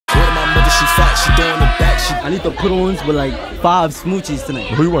fat, she doing the back. I need the put-ons with like 5 smoochies tonight.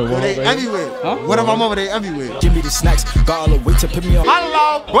 Who you want? They everywhere. Huh? What if I'm over there everywhere? Give me the snacks, got all the way to pick me up.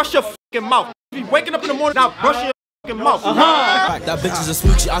 Hello, brush your fucking mouth. You be waking up in the morning, now brush your fucking mouth. That bitch is a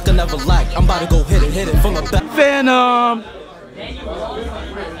smoochie, I can never lack. I'm about to go hit it from the back. Phantom.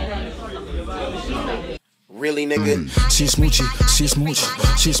 Really, nigga? She smoochy, she smoochy,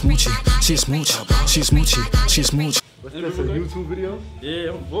 she smoochy, she smoochy, she smoochy, she smoochy. What's this, a YouTube video?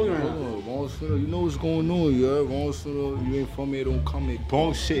 Yeah, I'm vlogging right now. Ron Suno, you know what's going on, you heard? Ron Suno, you ain't from here, don't come here.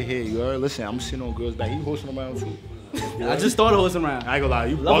 Bone shit here, you heard? Listen, I'm sitting on girls' back. He hosting around too. I just started hosting around. I ain't gonna lie,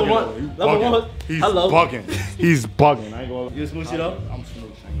 you Level bugging. one. You Level bugging. one. He's Hello. bugging. He's bugging. I ain't gonna lie. You smoochie though? I'm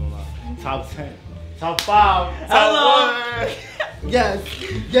smooch, I ain't gonna lie. Top 10. Top 5. Hello. Yes.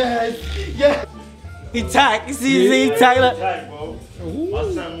 Yes. Yes. He tagged. You see, he tagged. Like, Tag, bro. My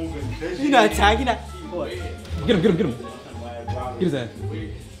son moving. he not tagged. He not. Get him. Get him. Get him. Get his ass.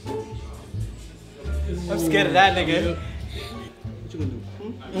 I'm scared of that nigga. What you gonna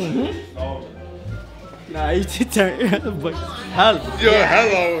do? Nah, you turn. Hello. Yo,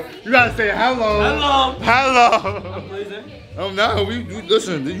 hello. You gotta say hello. Hello. Oh no,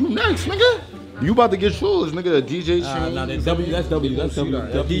 listen, you next, nigga. You about to get yours, nigga. The DJ chain. Nah, that's W. That's W. That's W.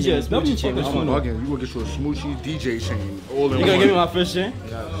 DJ is W chain. chain. I'm bugging. You gonna get your smoochie DJ chain. All in You gonna give me my first chain?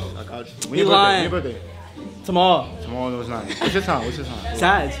 Yeah, I got you. He lying. When your birthday? Tomorrow. Tomorrow, no, it's not. What's your time? What's your time?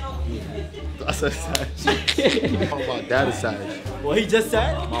 Sag. I said Sag. My dad is Sag. What he just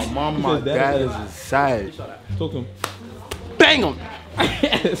said? My mom, my dad is a Sag. Talk to him. Bang him.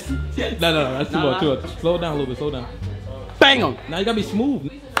 No, that's too much. Too much. Slow down a little bit. Slow down. Bang him. Now you gotta be smooth.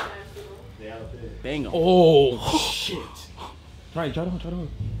 Bang him. Oh shit! Try it. Try it. Try it.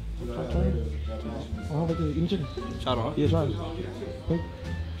 Try it. Oh, like this. Eat the chicken. Shot on. Yeah, try it.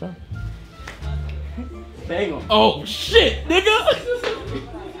 Try it. Bang him. Oh shit, nigga!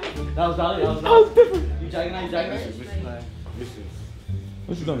 That was Dolly. That was different. You jacking out? You jacking out?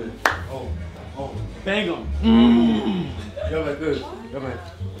 What's he doing? Oh. Bang him. Yo, like this. Yo, man.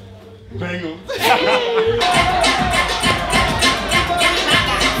 Bang him.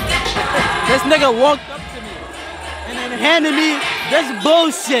 This nigga walked up to me and then handed me this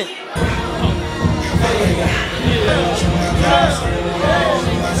bullshit.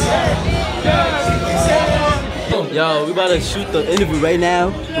 Yo, we about to shoot the interview right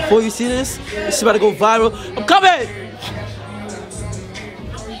now. Before you see this, this is about to go viral. I'm coming!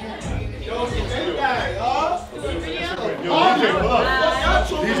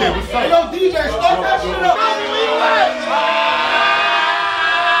 DJ, what's up? Yo, DJ, start that shit up.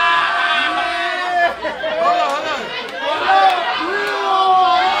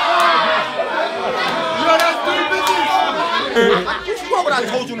 You swear what I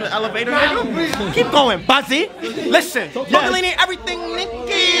told you in the elevator, nigga? Keep going, Buzzy. Listen, fucking everything, nigga.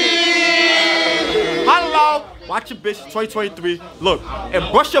 Hello. Watch your bitch, 2023. Look,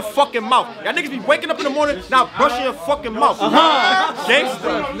 and brush your fucking mouth. Y'all niggas be waking up in the morning, now brushing your fucking mouth.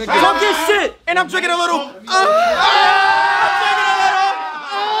 Gangster. Talking shit. And I'm drinking a little.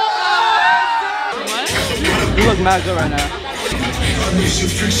 You look mad good right now.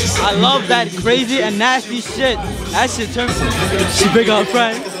 I love that crazy and nasty shit. That shit turns me. She big on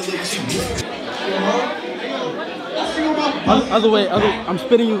friend. Other way, I'm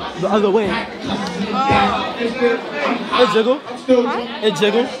spitting you the other way. It jiggle. It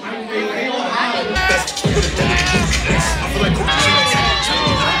jiggle.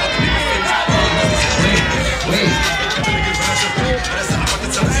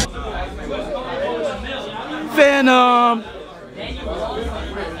 Phantom.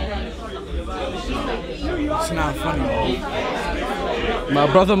 It's not funny, bro. My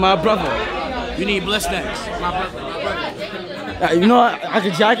brother. You need bliss next. My brother. You know what? I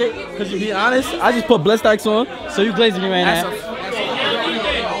can jack it, because to be honest, I just put bliss stacks on, so you glazing me right now.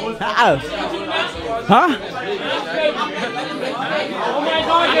 Huh?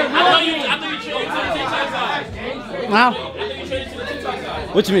 I thought you Wow.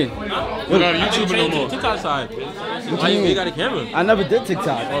 What you mean? We're not YouTube no more. TikTok side. Why you got a camera? I never did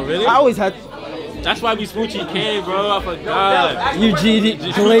TikTok. Oh, really? I always had. That's why we Smoochie K, bro. I forgot. You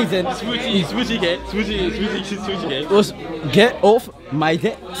GD glazing. Smoochie K. Smoochie K. Was get off my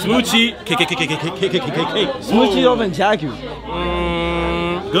dick. Smoochie K. Smoochie off and jack you.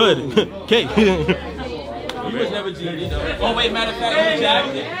 Good. K. You was never GD though. Oh wait, matter of fact, you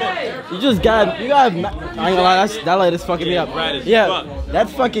jacked it. You just got. You got. I ain't gonna lie. That light is fucking me up. Right, yeah.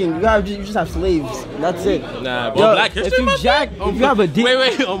 That's fucking. You just have slaves. That's it. Nah, Yo, on Black History if you Month? jack, if you have a deep.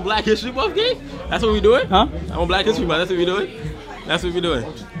 Wait, on Black History Month, gang? That's what we doing? Huh? On Black History Month, that's what we doing? That's what we doing.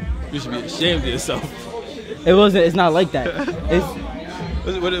 You should be ashamed of yourself. It wasn't. It's not like that. It's.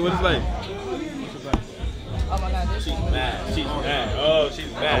 What is it like? She's mad. She's mad. Oh,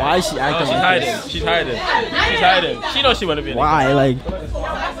 she's mad. Why is she acting she's like hiding. this? She's hiding. She's hiding. She knows she wanna be. Why? Like,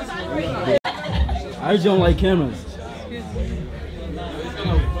 I heard you don't like cameras.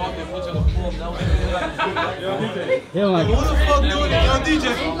 He don't like. Who the fuck doing it? Yo, DJ.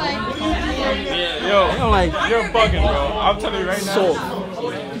 Yo, He don't like. you're bugging, bro. I'm telling you right now. Salt.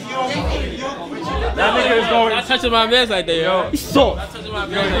 That nigga is going. Not touching my mans like that, yo. He's salt. Not touching my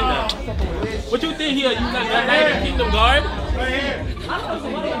mans like that. What you think here? You got that Kingdom Guard?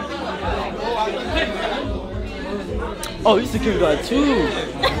 Oh, you security guard too.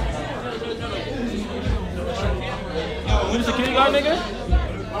 You the security guard, nigga?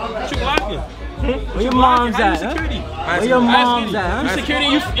 What you blocking? Where your mom's at? Huh? Where your mom's at? You security?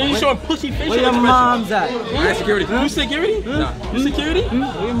 You showing pussy facial Where your mom's at? I security. You security? Nah. You security?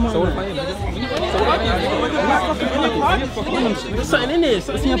 Where your mom's at? There's something in this.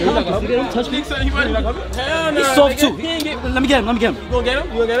 Don't touch me. Hell no. He's soft too. He ain't get. Let me get him. Let me get him. You gonna get him?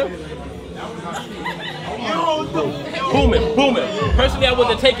 You gonna get him? Booming, booming. Personally, I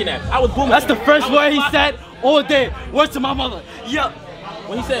wasn't taking that. I was booming. That's the first word he said all day. Words to my mother. Yup.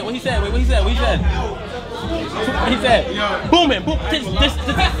 What he said? What he said? Wait, what he said? What he said? What he said? Booming, boom. This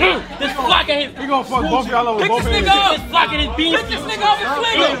flocking his. We gonna fuck both y'all over. Pick this nigga up. This flocking his beans. Pick this nigga up and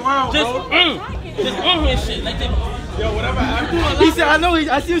fling him. Just and shit. Like this. Yo, whatever I do. He said, I know.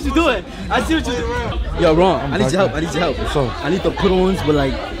 I see what you're doing. I see what you're doing. Yo, Ron, I need your help. I need your help. I need the put-ons with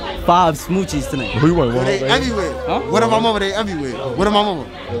like 5 smoochies tonight. Who you want? They everywhere. Huh? What am I mama? They everywhere. What am I mama?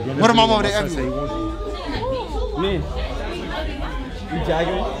 What am I mama? They everywhere. Man, you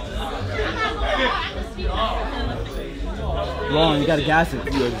jagging? Ron, you gotta gas it.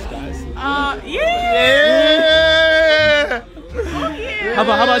 Yeah. How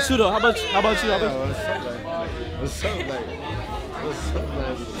about you though? How about you? What's up, like?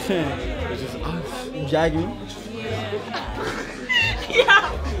 It's just us. You jagging?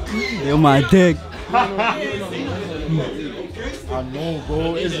 Yeah. Yo, my dick. I know,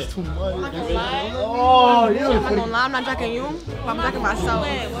 bro. It's just too much. I'm not gonna lie, I'm not jacking you, but I'm jacking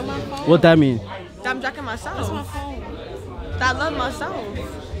myself. What that mean? I'm jacking myself. I love myself.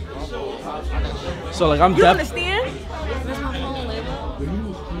 So like I'm You deaf. understand? Where's my phone, Layla?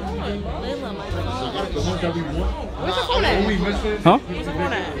 Layla, my phone. Where's your phone at? Huh? Where's your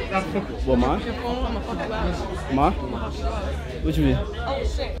phone at? What, mine? Your phone, I'm gonna fuck you up. Mine? What you mean? Oh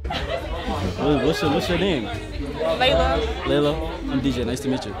shit. What's your name? Layla. Layla. I'm DJ. Nice to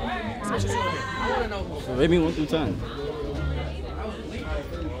meet you. I wanna know. Rate me 1 through 10.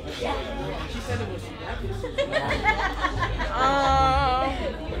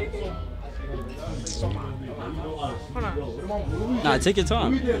 Hold on. Nah, take your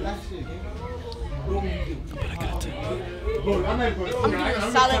time. I'm gonna give you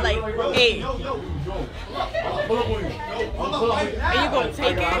a solid like 8. And you gonna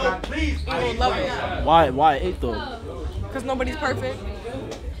take it? You gonna love it? Why 8 though? Cause nobody's perfect.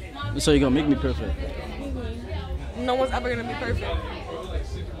 So you're gonna make me perfect. No one's ever gonna be perfect.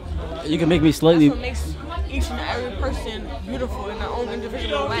 You can make me slightly. That's what makes each and every person beautiful in their own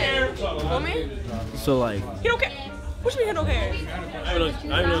individual way. You feel me? So like. He don't care. What you mean he don't care? I don't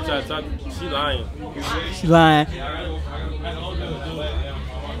know what y'all talking. She lying. She lying.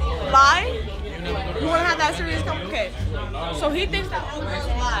 Lie? You wanna have that serious conversation? Okay. So he thinks that all girls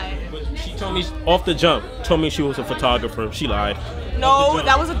lie. She told me off the jump. Told me she was a photographer. She lied. No,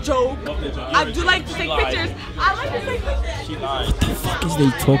 that was a joke. I do like to take pictures. I like to take pictures. She lied. What the fuck is they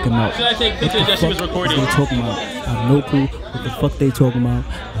talking about? Should I take pictures that she was recording? What they talking about? I have no clue what the fuck they talking about.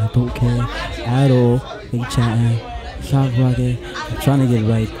 I don't care at all. They chatting. Shop rocking. I'm trying to get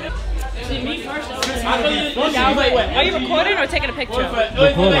right. Y'all, wait. Are you recording or taking a picture?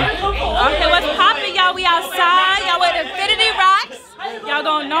 Recording. Okay, what's poppin', y'all? We outside. Y'all with Infinity Rocks. Y'all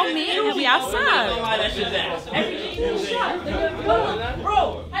gonna know me, and we outside.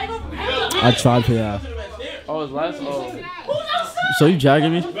 I tried for y'all. Oh, it's last? Oh. So you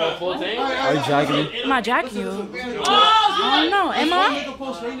jagging me? Full tank? Are you jagging me? Am I jacking you? I don't know. Am I?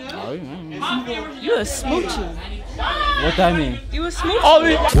 You a smoochie. What that mean? You a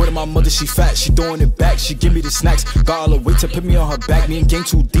smoochie. Word of my mother, she fat, she throwing it back. She give me the snacks. Got all the weight to put me on her back. Me and gang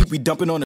too deep, we dumping on